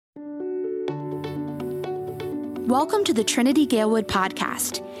Welcome to the Trinity Galewood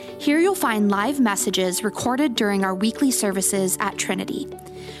podcast. Here you'll find live messages recorded during our weekly services at Trinity.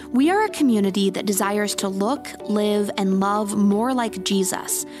 We are a community that desires to look, live, and love more like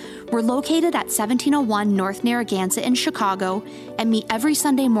Jesus. We're located at 1701 North Narragansett in Chicago and meet every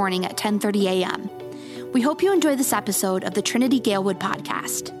Sunday morning at 10:30 a.m. We hope you enjoy this episode of the Trinity Galewood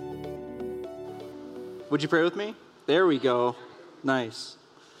podcast. Would you pray with me? There we go. Nice.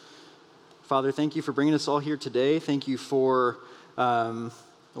 Father, thank you for bringing us all here today. Thank you for a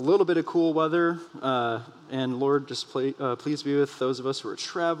little bit of cool weather. And Lord, just please be with those of us who are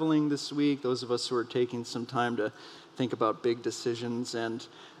traveling this week, those of us who are taking some time to think about big decisions, and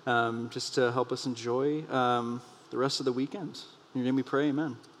just to help us enjoy the rest of the weekend. In your name we pray,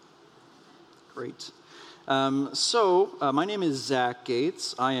 amen. Great. My name is Zach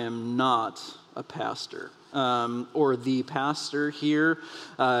Gates. I am not a pastor or the pastor here.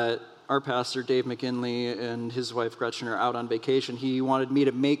 Our pastor, Dave McKinley, and his wife, Gretchen, are out on vacation. He wanted me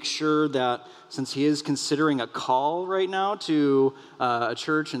to make sure that since he is considering a call right now to a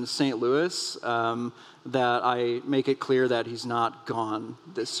church in St. Louis, that I make it clear that he's not gone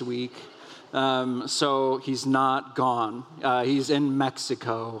this week. So he's not gone. He's in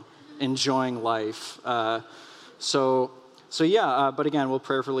Mexico enjoying life. But again, we'll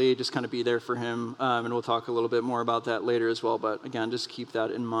prayerfully just kind of be there for him, and we'll talk a little bit more about that later as well, but again, just keep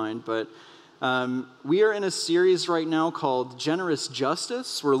that in mind. But we are in a series right now called Generous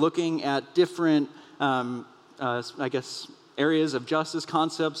Justice. We're looking at different, areas of justice,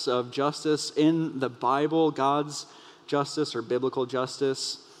 concepts of justice in the Bible, God's justice or biblical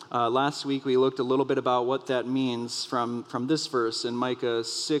justice. Last week, we looked a little bit about what that means from this verse in Micah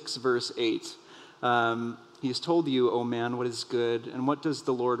 6, verse 8. He has told you, O man, what is good, and what does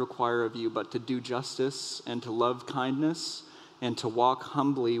the Lord require of you but to do justice and to love kindness and to walk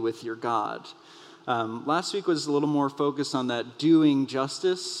humbly with your God. Last week was a little more focused on that doing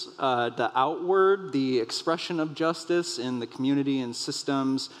justice, the outward, the expression of justice in the community and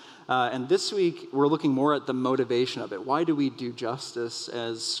systems. And this week, we're looking more at the motivation of it. Why do we do justice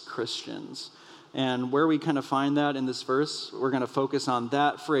as Christians? And where we kind of find that in this verse, we're going to focus on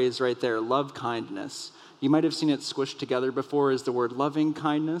that phrase right there, love kindness. You might have seen it squished together before as the word loving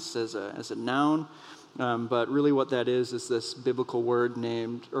kindness as a noun, but really what that is this biblical word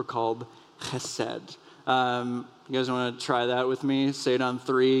named or called chesed. You guys want to try that with me? Say it on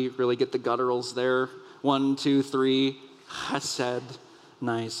 3, really get the gutturals there. 1, 2, 3, chesed.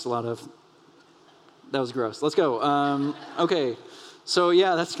 Nice, that was gross. Let's go. Okay, so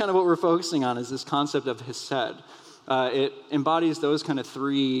yeah, that's kind of what we're focusing on is this concept of chesed. It embodies those kind of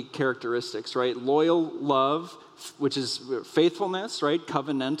 3 characteristics, right? Loyal love, which is faithfulness, right?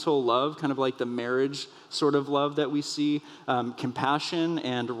 Covenantal love, kind of like the marriage sort of love that we see. Compassion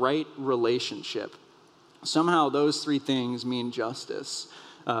and right relationship. Somehow those 3 things mean justice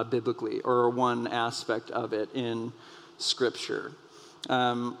biblically, or one aspect of it in Scripture.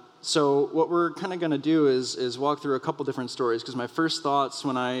 So what we're kind of going to do is walk through a couple different stories, because my first thoughts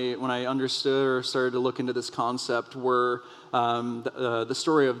when I understood or started to look into this concept were the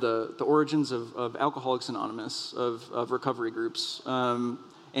story of the origins of Alcoholics Anonymous, of recovery groups, and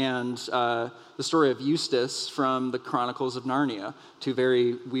the story of Eustace from the Chronicles of Narnia. 2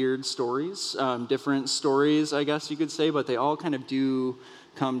 very weird stories, different stories, I guess you could say, but they all kind of do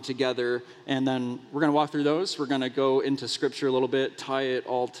come together, and then we're going to walk through those. We're going to go into Scripture a little bit, tie it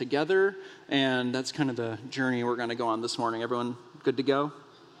all together, and that's kind of the journey we're going to go on this morning. Everyone good to go?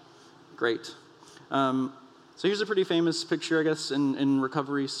 Great. So here's a pretty famous picture, I guess, in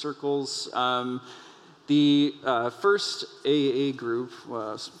recovery circles. The first AA group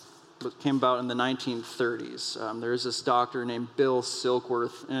came about in the 1930s. There's this doctor named Bill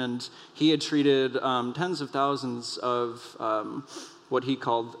Silkworth, and he had treated tens of thousands of what he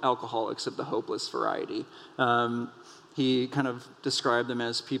called alcoholics of the hopeless variety. He kind of described them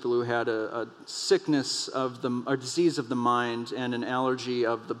as people who had a sickness a disease of the mind and an allergy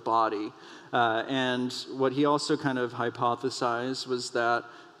of the body. And what he also kind of hypothesized was that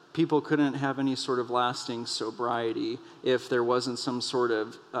people couldn't have any sort of lasting sobriety if there wasn't some sort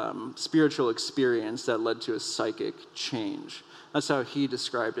of spiritual experience that led to a psychic change. That's how he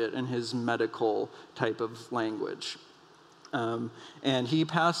described it in his medical type of language. And he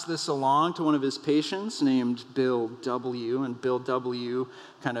passed this along to one of his patients named Bill W., and Bill W.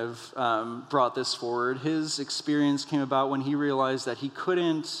 kind of brought this forward. His experience came about when he realized that he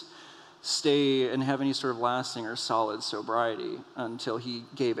couldn't stay and have any sort of lasting or solid sobriety until he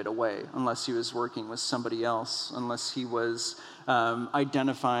gave it away, unless he was working with somebody else, unless he was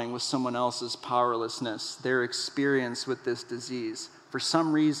identifying with someone else's powerlessness, their experience with this disease. For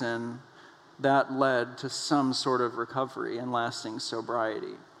some reason, that led to some sort of recovery and lasting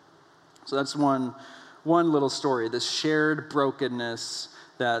sobriety. So that's one little story. This shared brokenness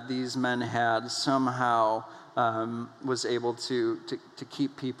that these men had somehow was able to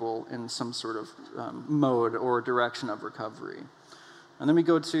keep people in some sort of mode or direction of recovery. And then we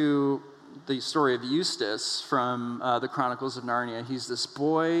go to the story of Eustace from the Chronicles of Narnia. He's this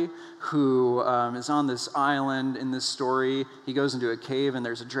boy who is on this island in this story. He goes into a cave and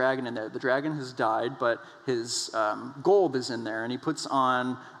there's a dragon in there. The dragon has died, but his gold is in there. And he puts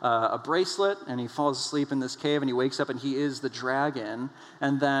on a bracelet and he falls asleep in this cave and he wakes up and he is the dragon.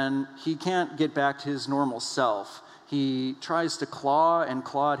 And then he can't get back to his normal self. He tries to claw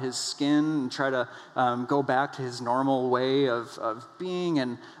at his skin and try to go back to his normal way of being,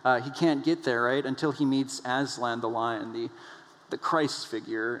 and he can't get there, right, until he meets Aslan the lion, the Christ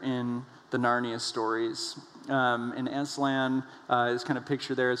figure in the Narnia stories. And Aslan is kind of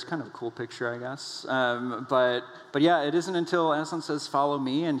pictured there. It's kind of a cool picture, I guess. But yeah, it isn't until Aslan says, "Follow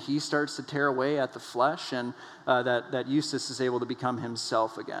me," and he starts to tear away at the flesh, and that Eustace is able to become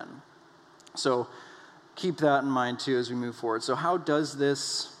himself again. So keep that in mind, too, as we move forward. So how does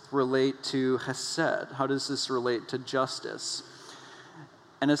this relate to Hesed? How does this relate to justice?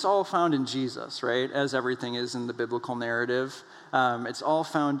 And it's all found in Jesus, right? As everything is in the biblical narrative. It's all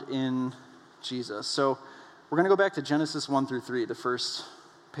found in Jesus. So we're going to go back to Genesis 1 through 3, the first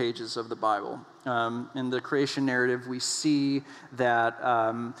pages of the Bible. In the creation narrative, we see that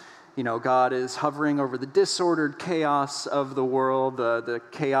God is hovering over the disordered chaos of the world, the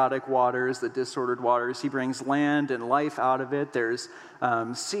chaotic waters, the disordered waters. He brings land and life out of it. There's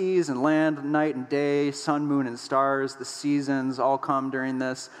seas and land, night and day, sun, moon, and stars. The seasons all come during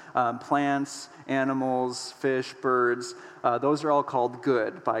this. Plants, animals, fish, birds. Those are all called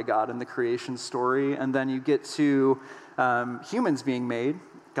good by God in the creation story. And then you get to humans being made.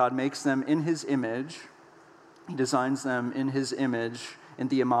 God makes them in his image. He designs them in his image in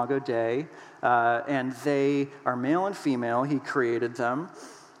the Imago Dei, and they are male and female. He created them,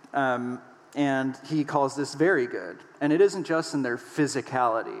 and he calls this very good. And it isn't just in their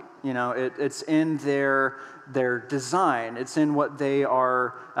physicality, it's in their design. It's in what they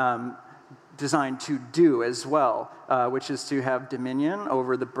are designed to do as well, which is to have dominion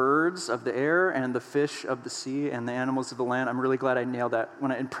over the birds of the air and the fish of the sea and the animals of the land. I'm really glad I nailed that.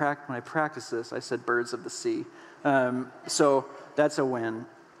 When I practiced this, I said birds of the sea. So that's a win.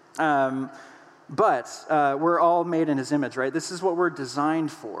 But we're all made in his image, right? This is what we're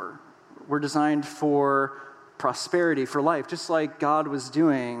designed for. We're designed for prosperity, for life, just like God was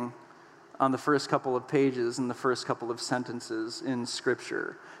doing on the first couple of pages and the first couple of sentences in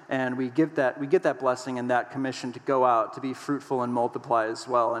Scripture. And we get that blessing and that commission to go out, to be fruitful and multiply as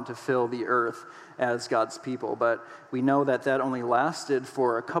well, and to fill the earth as God's people. But we know that only lasted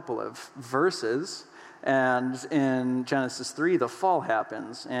for a couple of verses. And in Genesis 3, the fall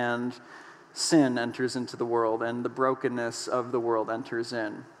happens, and sin enters into the world, and the brokenness of the world enters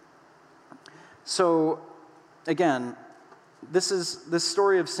in. So, again, this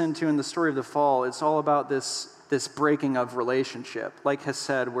story of sin, too, and the story of the fall, it's all about this breaking of relationship. Like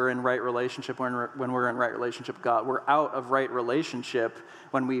Hesed, we're in right relationship when we're in right relationship with God. We're out of right relationship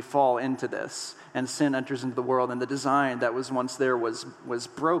when we fall into this, and sin enters into the world, and the design that was once there was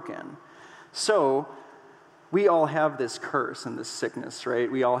broken. So we all have this curse and this sickness,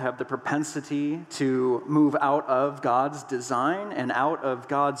 right? We all have the propensity to move out of God's design and out of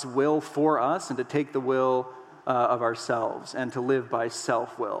God's will for us, and to take the will of ourselves and to live by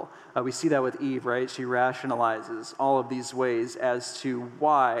self-will. We see that with Eve, right? She rationalizes all of these ways as to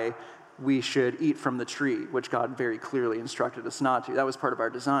why we should eat from the tree, which God very clearly instructed us not to. That was part of our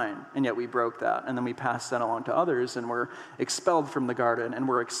design, and yet we broke that. And then we passed that along to others, and we're expelled from the garden, and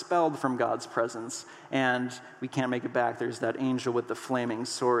we're expelled from God's presence, and we can't make it back. There's that angel with the flaming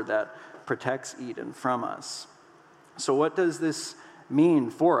sword that protects Eden from us. So what does this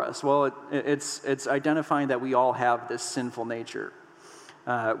mean for us? Well, it's identifying that we all have this sinful nature.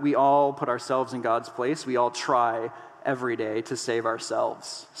 We all put ourselves in God's place. We all try every day to save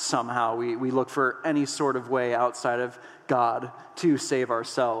ourselves. Somehow we look for any sort of way outside of God to save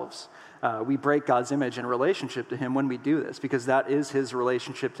ourselves. We break God's image in relationship to him when we do this, because that is his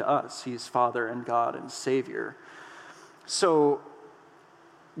relationship to us. He's Father and God and Savior. So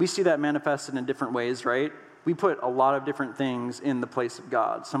we see that manifested in different ways, right? We put a lot of different things in the place of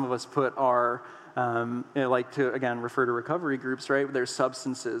God. Some of us put our like to, again, refer to recovery groups, right? There's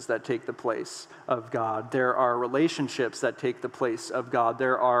substances that take the place of God. There are relationships that take the place of God.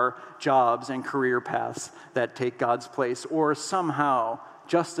 There are jobs and career paths that take God's place or somehow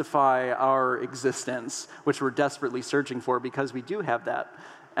justify our existence, which we're desperately searching for because we do have that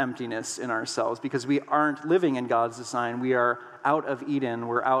emptiness in ourselves because we aren't living in God's design. We are out of Eden.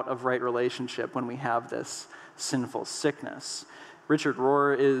 We're out of right relationship when we have this sinful sickness. Richard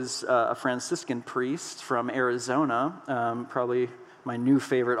Rohr is a Franciscan priest from Arizona, probably my new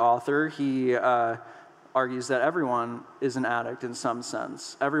favorite author. He argues that everyone is an addict in some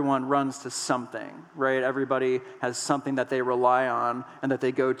sense. Everyone runs to something, right? Everybody has something that they rely on and that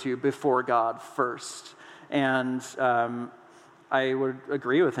they go to before God first. And I would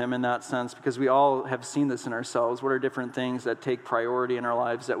agree with him in that sense because we all have seen this in ourselves. What are different things that take priority in our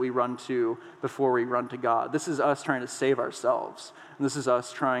lives that we run to before we run to God? This is us trying to save ourselves. And this is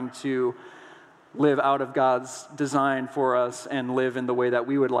us trying to live out of God's design for us and live in the way that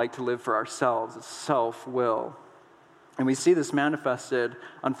we would like to live for ourselves. It's self-will. And we see this manifested,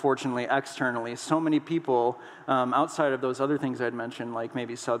 unfortunately, externally. So many people, outside of those other things I'd mentioned, like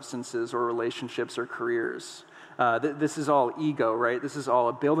maybe substances or relationships or careers, this is all ego, right? This is all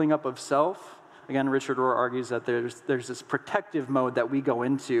a building up of self. Again, Richard Rohr argues that there's this protective mode that we go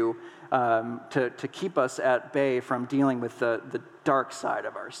into to keep us at bay from dealing with the dark side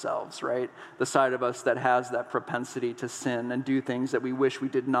of ourselves, right? The side of us that has that propensity to sin and do things that we wish we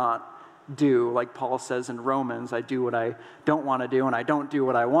did not do. Like Paul says in Romans, I do what I don't want to do, and I don't do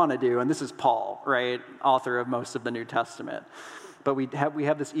what I want to do. And this is Paul, right? Author of most of the New Testament. But we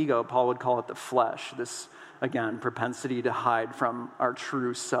have this ego, Paul would call it the flesh, this, again, propensity to hide from our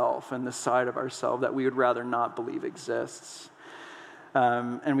true self and the side of ourselves that we would rather not believe exists.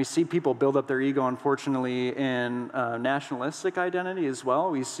 And we see people build up their ego, unfortunately, in nationalistic identity as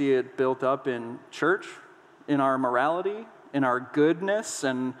well. We see it built up in church, in our morality, in our goodness,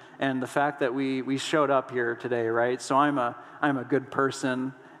 and the fact that we showed up here today, right? So I'm a good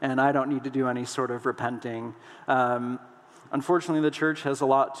person, and I don't need to do any sort of repenting. Unfortunately, the church has a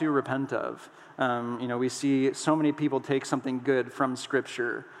lot to repent of. We see so many people take something good from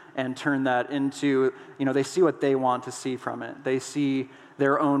Scripture and turn that into, they see what they want to see from it. They see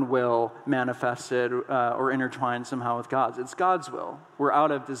their own will manifested or intertwined somehow with God's. It's God's will. We're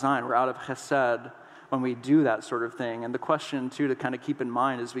out of design. We're out of chesed when we do that sort of thing. And the question, too, to kind of keep in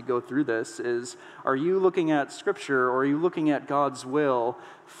mind as we go through this is, are you looking at Scripture or are you looking at God's will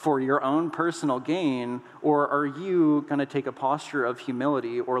for your own personal gain, or are you going to take a posture of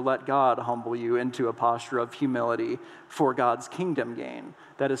humility or let God humble you into a posture of humility for God's kingdom gain?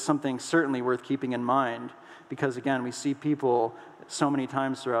 That is something certainly worth keeping in mind because, again, we see people so many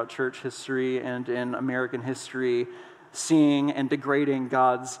times throughout church history and in American history seeing and degrading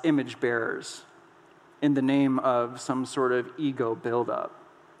God's image bearers in the name of some sort of ego buildup,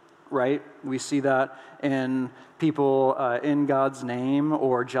 right? We see that in people in God's name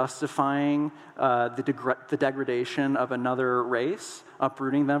or justifying the degradation of another race,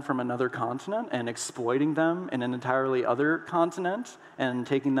 uprooting them from another continent and exploiting them in an entirely other continent and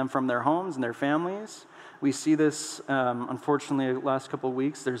taking them from their homes and their families. We see this, unfortunately, the last couple of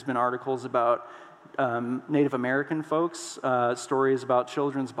weeks. There's been articles about Native American folks, stories about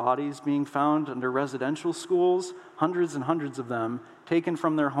children's bodies being found under residential schools, hundreds and hundreds of them taken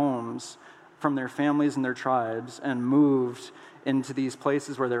from their homes, from their families and their tribes, and moved into these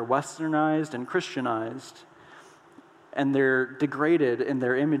places where they're westernized and Christianized, and they're degraded in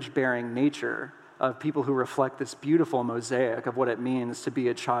their image-bearing nature of people who reflect this beautiful mosaic of what it means to be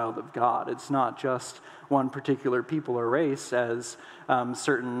a child of God. It's not just one particular people or race, as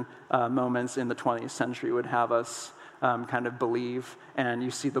certain moments in the 20th century would have us kind of believe, and you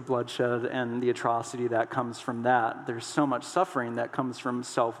see the bloodshed and the atrocity that comes from that. There's so much suffering that comes from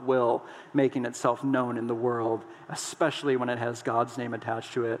self-will making itself known in the world, especially when it has God's name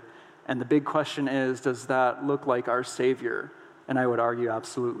attached to it. And the big question is, does that look like our Savior? And I would argue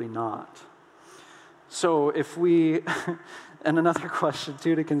absolutely not. So if we, and another question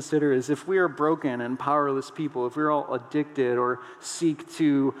too to consider is, if we are broken and powerless people, if we're all addicted or seek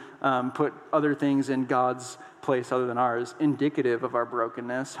to put other things in God's place other than ours, indicative of our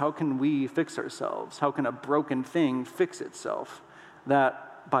brokenness, how can we fix ourselves? How can a broken thing fix itself?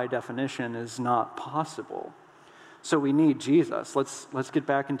 That, by definition, is not possible. So we need Jesus. Let's get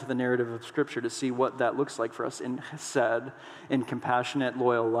back into the narrative of Scripture to see what that looks like for us in chesed, in compassionate,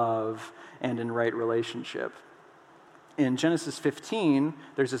 loyal love, and in right relationship. In Genesis 15,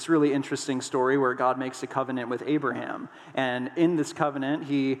 there's this really interesting story where God makes a covenant with Abraham. And in this covenant,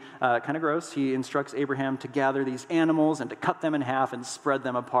 he, kind of gross, he instructs Abraham to gather these animals and to cut them in half and spread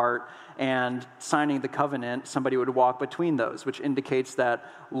them apart. And signing the covenant, somebody would walk between those, which indicates that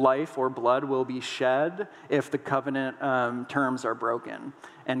life or blood will be shed if the covenant terms are broken.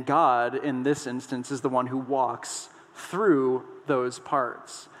 And God, in this instance, is the one who walks through those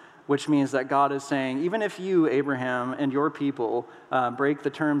parts, which means that God is saying, even if you, Abraham, and your people break the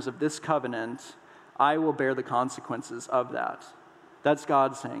terms of this covenant, I will bear the consequences of that. That's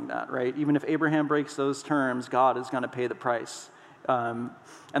God saying that, right? Even if Abraham breaks those terms, God is going to pay the price. And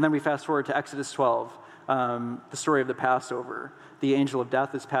then we fast forward to Exodus 12, the story of the Passover. The angel of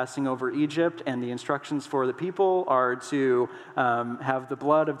death is passing over Egypt, and the instructions for the people are to have the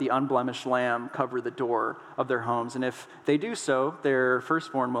blood of the unblemished lamb cover the door of their homes. And if they do so, their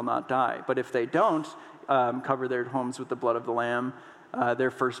firstborn will not die. But if they don't cover their homes with the blood of the lamb, their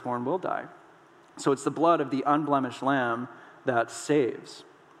firstborn will die. So it's the blood of the unblemished lamb that saves.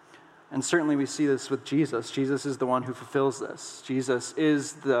 And certainly we see this with Jesus. Jesus is the one who fulfills this. Jesus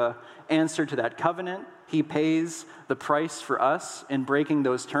is the answer to that covenant. He pays the price for us in breaking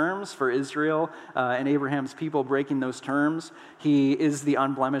those terms for Israel and Abraham's people breaking those terms. He is the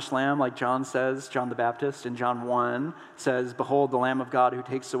unblemished lamb, like John says, John the Baptist in John 1 says, "Behold the Lamb of God who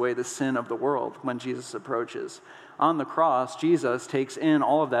takes away the sin of the world," when Jesus approaches. On the cross, Jesus takes in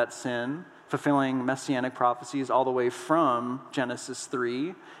all of that sin, fulfilling messianic prophecies all the way from Genesis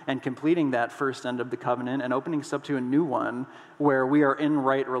 3 and completing that first end of the covenant and opening us up to a new one where we are in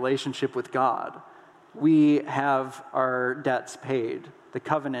right relationship with God. We have our debts paid. The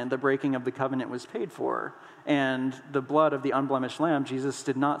covenant, the breaking of the covenant was paid for. And the blood of the unblemished lamb, Jesus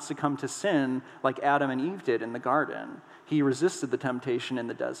did not succumb to sin like Adam and Eve did in the garden. He resisted the temptation in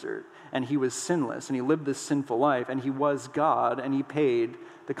the desert, and he was sinless, and he lived this sinful life, and he was God, and he paid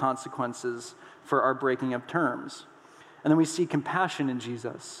the consequences for our breaking of terms. And then we see compassion in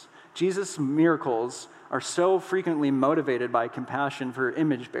Jesus. Jesus' miracles are so frequently motivated by compassion for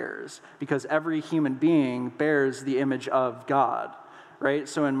image bearers because every human being bears the image of God, right?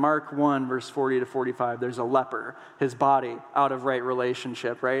 So in Mark 1, verse 40 to 45, there's a leper, his body out of right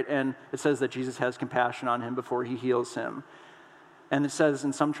relationship, right? And it says that Jesus has compassion on him before he heals him. And it says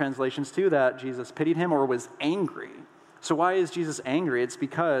in some translations too that Jesus pitied him or was angry. So why is Jesus angry? It's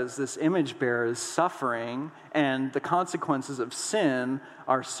because this image bearer is suffering and the consequences of sin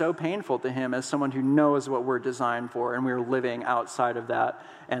are so painful to him as someone who knows what we're designed for and we're living outside of that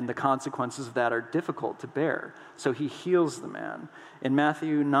and the consequences of that are difficult to bear. So he heals the man. In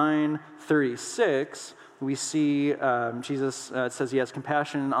Matthew 9:36, we see Jesus, it says he has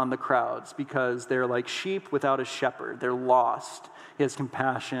compassion on the crowds because they're like sheep without a shepherd. They're lost. He has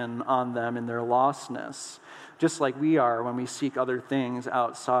compassion on them in their lostness, just like we are when we seek other things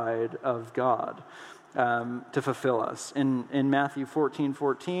outside of God to fulfill us. In Matthew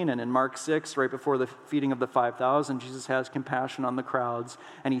 14:14 and in Mark 6, right before the feeding of the 5,000, Jesus has compassion on the crowds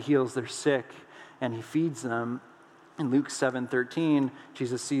and he heals their sick and he feeds them. In Luke 7:13,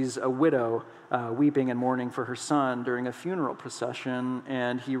 Jesus sees a widow weeping and mourning for her son during a funeral procession,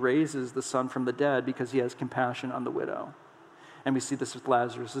 and he raises the son from the dead because he has compassion on the widow. And we see this with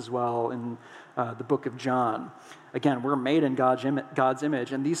Lazarus as well in the book of John. Again, we're made in God's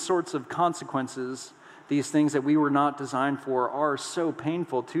image, and these sorts of consequences, these things that we were not designed for, are so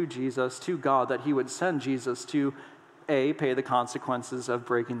painful to Jesus, to God, that he would send Jesus to, A, pay the consequences of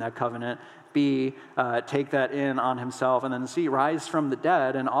breaking that covenant, B, take that in on himself, and then C, rise from the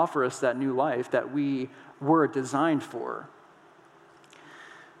dead and offer us that new life that we were designed for.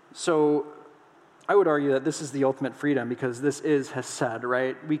 So I would argue that this is the ultimate freedom because this is Hesed,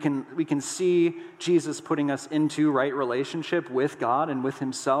 right? We can see Jesus putting us into right relationship with God and with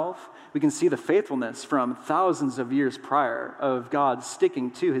himself. We can see the faithfulness from thousands of years prior of God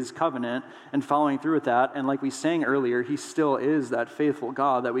sticking to his covenant and following through with that. And like we sang earlier, he still is that faithful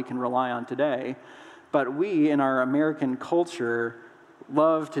God that we can rely on today. But we, in our American culture,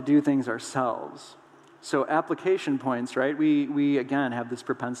 love to do things ourselves. So application points, right? We again have this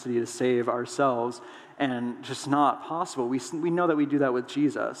propensity to save ourselves, and just not possible. We know that we do that with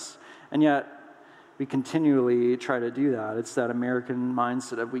Jesus, and yet we continually try to do that. It's that American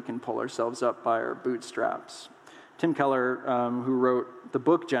mindset of we can pull ourselves up by our bootstraps. Tim Keller, who wrote the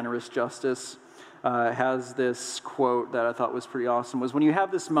book Generous Justice, has this quote that I thought was pretty awesome, was when you have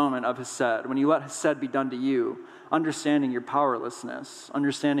this moment of Hesed, when you let Hesed be done to you, understanding your powerlessness,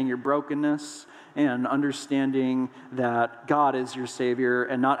 understanding your brokenness, and understanding that God is your Savior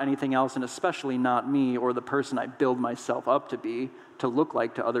and not anything else, and especially not me or the person I build myself up to be, to look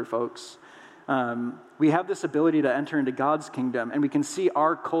like to other folks. We have this ability to enter into God's kingdom, and we can see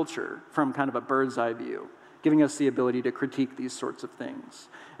our culture from kind of a bird's eye view, giving us the ability to critique these sorts of things.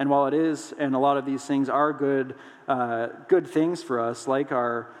 And while it is, and a lot of these things are good things for us, like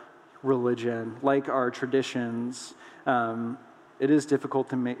our religion, like our traditions, it is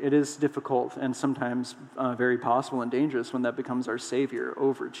difficult and sometimes very possible and dangerous when that becomes our Savior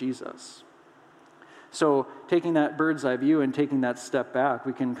over Jesus. So taking that bird's eye view and taking that step back,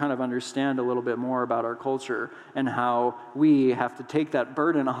 we can kind of understand a little bit more about our culture and how we have to take that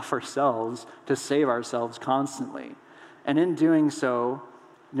burden off ourselves to save ourselves constantly. And in doing so,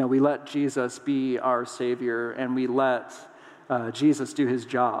 we let Jesus be our Savior, and we let Jesus do his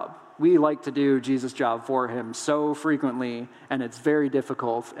job. We like to do Jesus' job for him so frequently, and it's very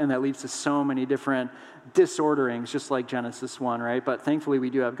difficult, and that leads to so many different disorderings, just like Genesis 1, right? But thankfully, we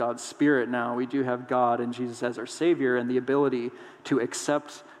do have God's Spirit now. We do have God and Jesus as our Savior, and the ability to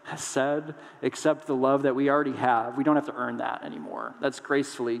accept Hesed, accept the love that we already have. We don't have to earn that anymore. That's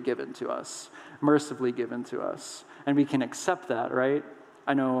gracefully given to us, mercifully given to us, and we can accept that, right?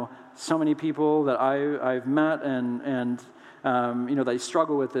 I know so many people that I've met and they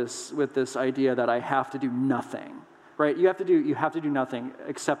struggle with this idea that I have to do nothing, right? You have to do nothing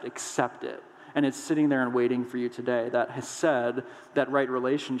except accept it. And it's sitting there and waiting for you today. That Hesed, that right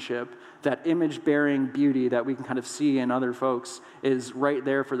relationship, that image-bearing beauty that we can kind of see in other folks is right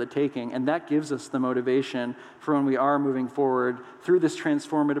there for the taking. And that gives us the motivation for when we are moving forward through this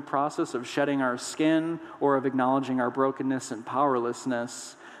transformative process of shedding our skin or of acknowledging our brokenness and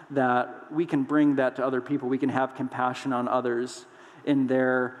powerlessness, that we can bring that to other people. We can have compassion on others in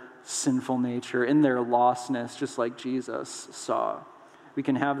their sinful nature, in their lostness, just like Jesus saw. We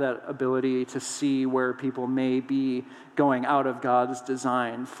can have that ability to see where people may be going out of God's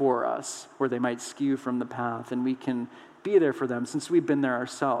design for us, where they might skew from the path, and we can be there for them since we've been there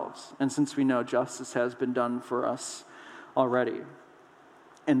ourselves, and since we know justice has been done for us already.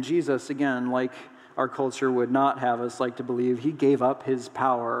 And Jesus, again, like our culture would not have us like to believe, he gave up his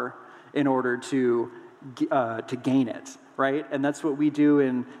power in order to gain it. Right? And that's what we do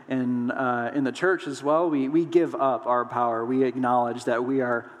in the church as well. We give up our power. We acknowledge that we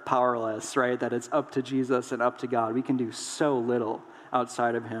are powerless, right? That it's up to Jesus and up to God. We can do so little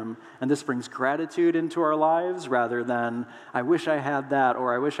outside of him. And this brings gratitude into our lives rather than, I wish I had that,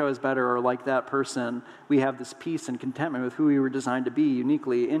 or I wish I was better, or like that person. We have this peace and contentment with who we were designed to be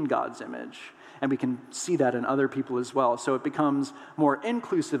uniquely in God's image. And we can see that in other people as well. So it becomes more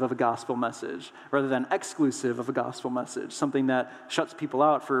inclusive of a gospel message rather than exclusive of a gospel message, something that shuts people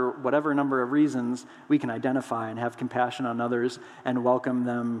out for whatever number of reasons. We can identify and have compassion on others and welcome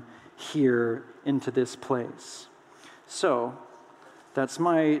them here into this place. So that's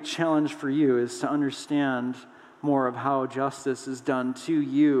my challenge for you, is to understand more of how justice is done to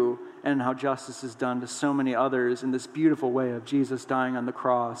you and how justice is done to so many others in this beautiful way of Jesus dying on the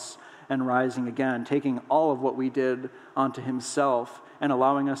cross and rising again, taking all of what we did onto himself and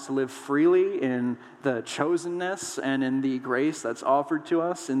allowing us to live freely in the chosenness and in the grace that's offered to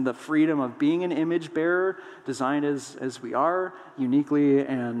us, in the freedom of being an image bearer, designed as we are, uniquely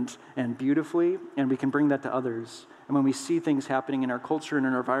and beautifully, and we can bring that to others. And when we see things happening in our culture and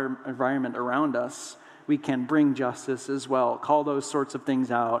in our environment around us, we can bring justice as well, call those sorts of things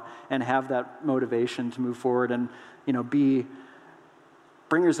out, and have that motivation to move forward and be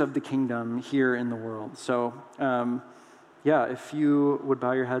bringers of the kingdom here in the world. So, if you would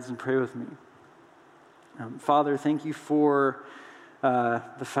bow your heads and pray with me. Father, thank you for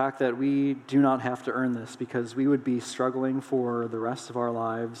the fact that we do not have to earn this, because we would be struggling for the rest of our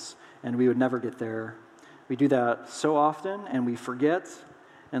lives and we would never get there. We do that so often and we forget.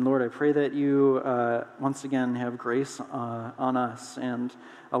 And Lord, I pray that you once again have grace on us and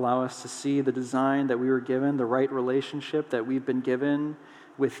allow us to see the design that we were given, the right relationship that we've been given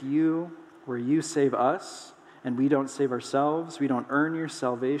with you, where you save us and we don't save ourselves. We don't earn your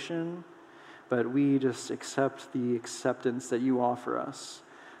salvation, but we just accept the acceptance that you offer us.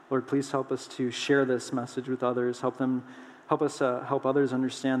 Lord, please help us to share this message with others. Help us help others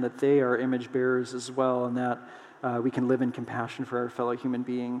understand that they are image bearers as well, and that we can live in compassion for our fellow human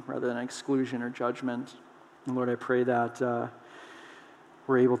being rather than exclusion or judgment. And Lord, I pray that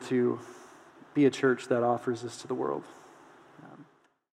we're able to be a church that offers this to the world.